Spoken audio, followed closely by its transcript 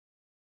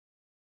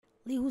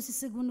Liu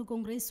segundo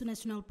Congresso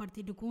Nacional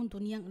Partido Kuntu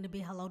Niang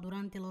nebe halau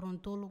durante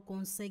Lorontolo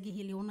consegue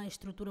reunião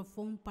estrutura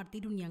FOM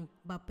Partido Niang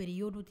ba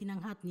período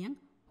tinanghat Niang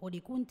onde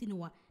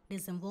continua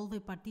desenvolve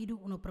partido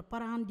no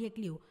preparahan dia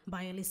Liu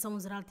ba eleição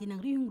geral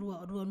tinang riung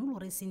rua nulo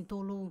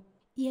recintolo.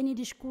 E em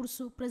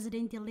discurso,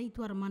 Presidente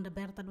Eleitu Armanda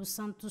Berta dos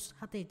Santos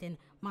hateten,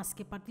 mas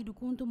que Partido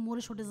Kuntu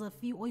morre o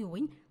desafio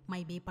oioin,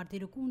 mas bem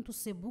Partido Kuntu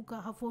se busca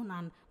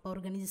rafonan para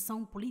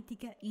organização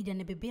política e da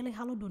nebebele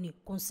haloduni,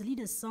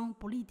 consolidação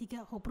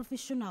política ou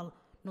profissional,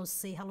 no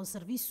sei halo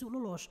serviço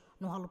lolos,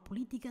 no halo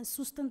política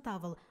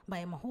sustentável,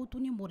 vai mahotu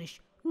ni moris,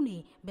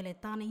 nune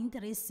beletane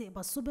interesse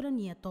ba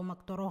soberania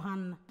tomak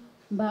torohan.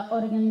 Ba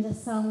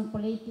organização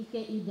política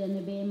e da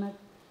nebema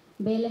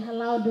bele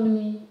halau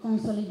duni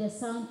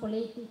consolidação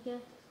política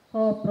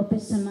ou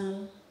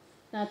profissional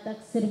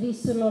tatak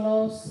serviço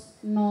lolos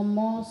no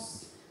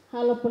mos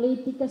halo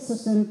política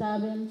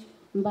sustentável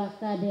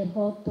baka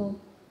derroto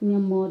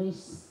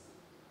memoris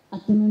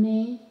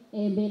atunune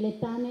e bele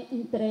tane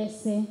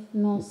interesse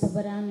no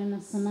soberania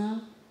nacional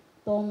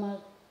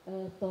toma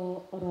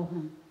to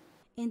rohan.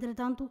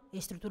 Entretanto, a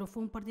estrutura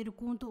foi Partido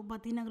Kuntu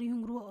batina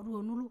riung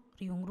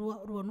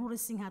rua nulo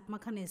singhat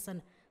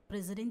makanesan.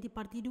 Presidente do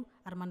partido,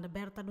 Armanda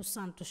Berta dos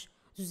Santos,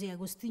 José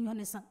Agostino,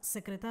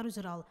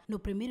 secretário-geral, no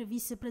primeiro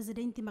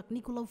vice-presidente,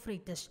 Nicolau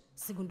Freitas,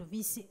 segundo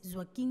vice,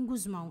 Joaquim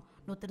Guzmão,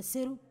 no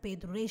terceiro,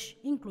 Pedro Reis,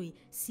 inclui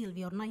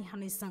Silvia Ornai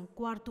Hanessan,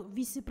 quarto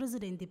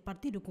vice-presidente do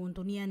Partido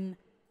Kuntunian.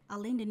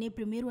 Além de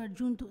primeiro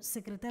adjunto,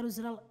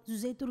 secretário-geral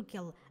José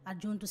Turquel,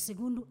 adjunto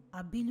segundo,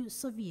 Abílio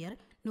Xavier,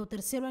 no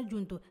terceiro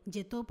adjunto,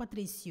 Geto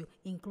Patrício,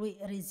 inclui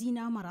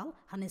Resina Amaral,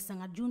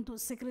 Hanessan adjunto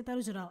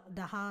secretário-geral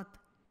da HAT.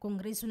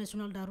 Congresso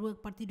Nacional da Rua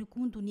Partido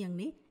Kuntu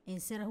Niangne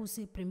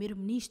encerra-se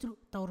primeiro-ministro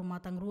Tauro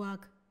Matang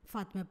Ruak,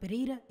 Fátima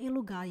Pereira e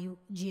Lugaio,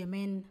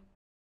 GMN.